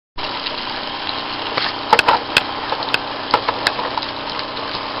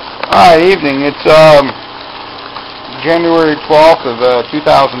Hi, evening. It's January 12th of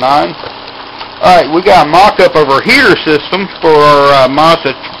 2009. Alright, we got a mock-up of our heater system for our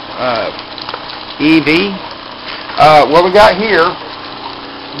Mazda EV. What we got here,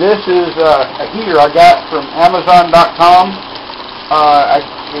 this is a heater I got from Amazon.com.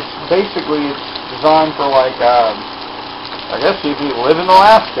 It's designed for like, I guess if you live in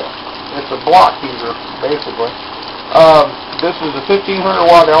Alaska. It's a block heater, basically. This is a 1500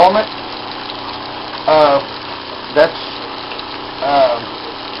 watt element. That's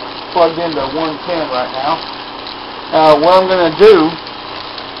plugged into 110 right now. What I'm going to do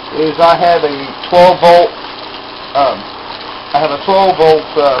is I have a 12 volt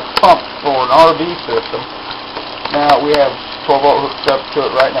pump for an RV system. Now we have 12 volt hooked up to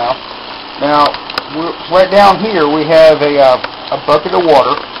it right now. Now right down here we have a bucket of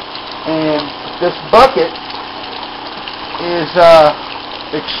water, and this bucket is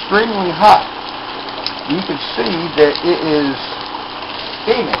extremely hot. You can see that it is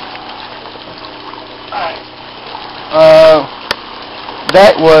steaming.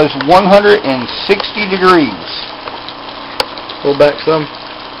 That was 160 degrees. Pull back some.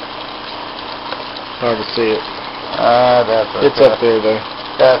 Hard to see it. That's okay. It's up there though.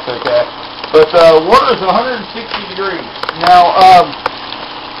 That's okay. But water is 160 degrees. Now,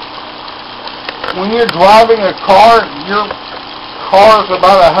 when you're driving a car, your car's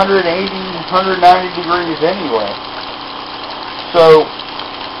about 180, 190 degrees anyway. So,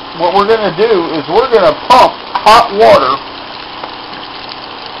 what we're going to do is we're going to pump hot water.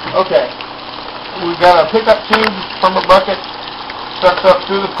 Okay. We've got a pickup tube from a bucket, sucks up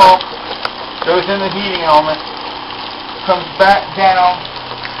through the pump, goes in the heating element, comes back down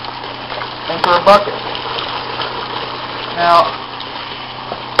into a bucket. Now,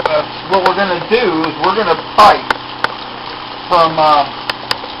 what we're going to do is we're going to pipe from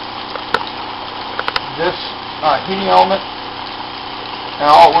this heating element.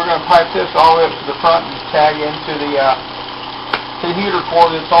 Now we're going to pipe this all the way up to the front and tag into the heater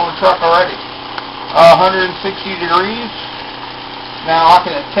cord that's on the truck already. 160 degrees. Now I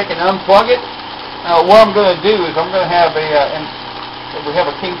can take and unplug it. Now what I'm going to do is I'm going to have we have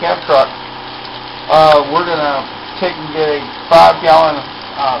a King Cab truck. We're going to take and get a 5-gallon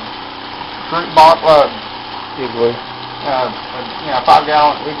drink bottle, Igloo.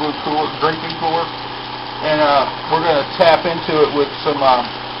 5-gallon Igloo cooler, drinking cooler, and we're going to tap into it with some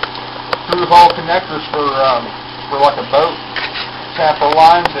through-hole connectors for like a boat. Tap our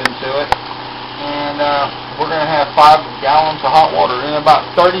lines into it, and we're going to have 5 gallons of hot water in about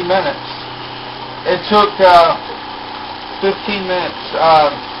 30 minutes. It took 15 minutes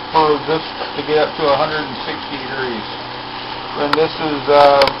for this to get up to 160 degrees. And this is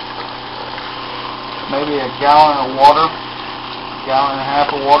maybe a gallon of water, gallon and a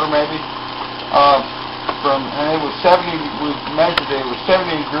half of water maybe. And it was 70. We measured it. It was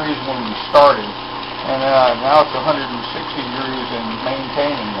 70 degrees when we started, and now it's 160 degrees and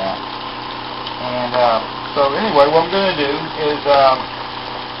maintaining that. And so anyway, what I'm going to do is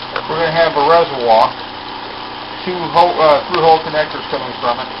we're going to have a reservoir, 2 through-hole connectors coming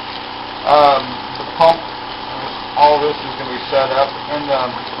from it. The pump. All this is going to be set up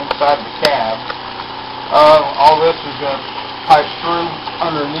inside the cab. All this is going to pipe through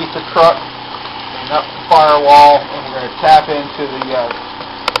underneath the truck and up the firewall, and we're going to tap into the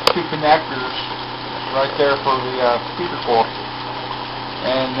 2 connectors right there for the heater core.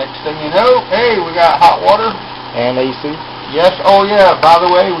 And next thing you know, hey, we got hot water And AC. Yes. Oh yeah. By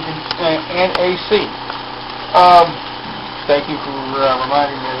the way, we can and AC. Thank you for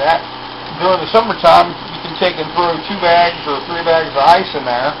reminding me of that. During the summertime, you can take and throw 2 bags or 3 bags of ice in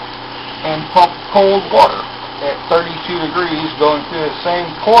there and pump cold water at 32 degrees going through the same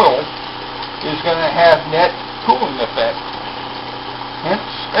coil is going to have net cooling effect, hence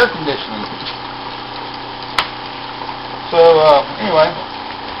air conditioning. So anyway,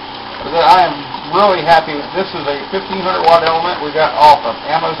 I am really happy. This is a 1500 watt element we got off of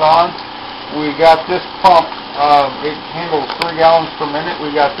Amazon. We got this pump. It handles 3 gallons per minute.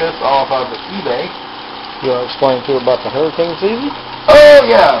 We got this off of eBay. You want to explain to her about the hurricane season? Oh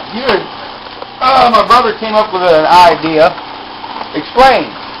yeah, my brother came up with an idea.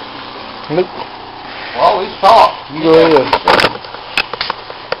 Explain. Nope. Well, let's talk. You go ahead.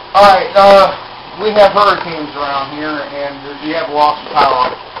 All right, we have hurricanes around here, and you have loss of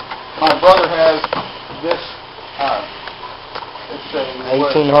power. My brother has this. It's a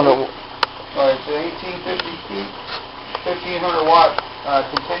 1800. It's an 1850 feet, 1500 watt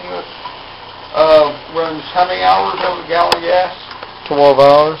continuous. Runs how many hours on a gallon of gas? 12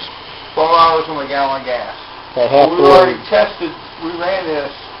 hours. 12 hours on a gallon of gas. At half We already tested. We ran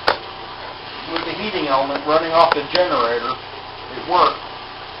this with the heating element running off the generator, it worked.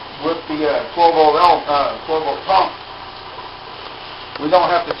 With the 12-volt pump, we don't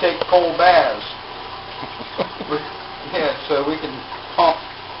have to take cold baths. Yeah, so we can pump.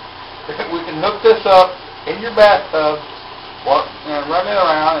 We can hook this up in your bathtub, and run it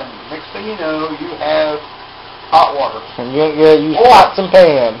around, and next thing you know, you have hot water. And you ain't gonna use pots and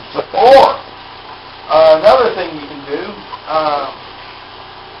pans. Or another thing you can do,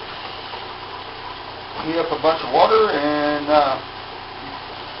 heat up a bunch of water and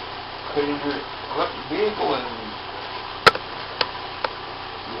put in your electric vehicle, and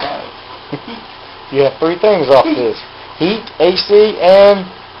you have heat. You have three things off this: heat, AC, and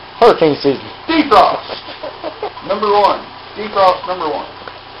hurricane season. Defrost. Number one. Defrost number one.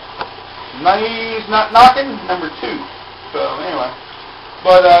 Money's not knocking. Number two. So anyway,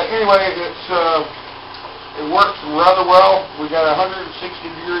 but anyway, it works rather well. We got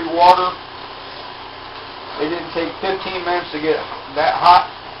 160-degree water. It didn't take 15 minutes to get that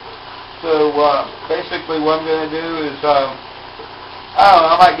hot. So basically, what I'm going to do is, I don't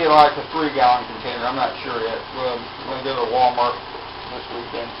know, I might get like a 3-gallon container. I'm not sure yet. I'm going to go to Walmart this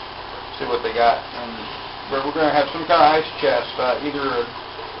weekend, see what they got, but we're going to have some kind of ice chest, either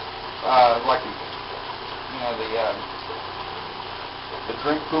like the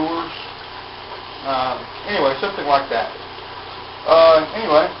drink coolers. Anyway, something like that.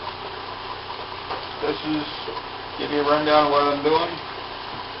 Anyway, this is give you a rundown of what I'm doing.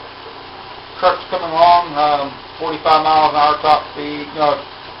 Truck's coming along, 45 miles an hour top speed.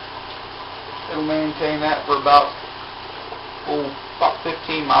 It'll maintain that for about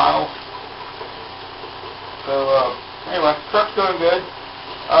 15 miles. So anyway, truck's doing good.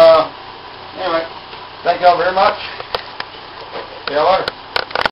 Anyway, thank y'all very much. See y'all later.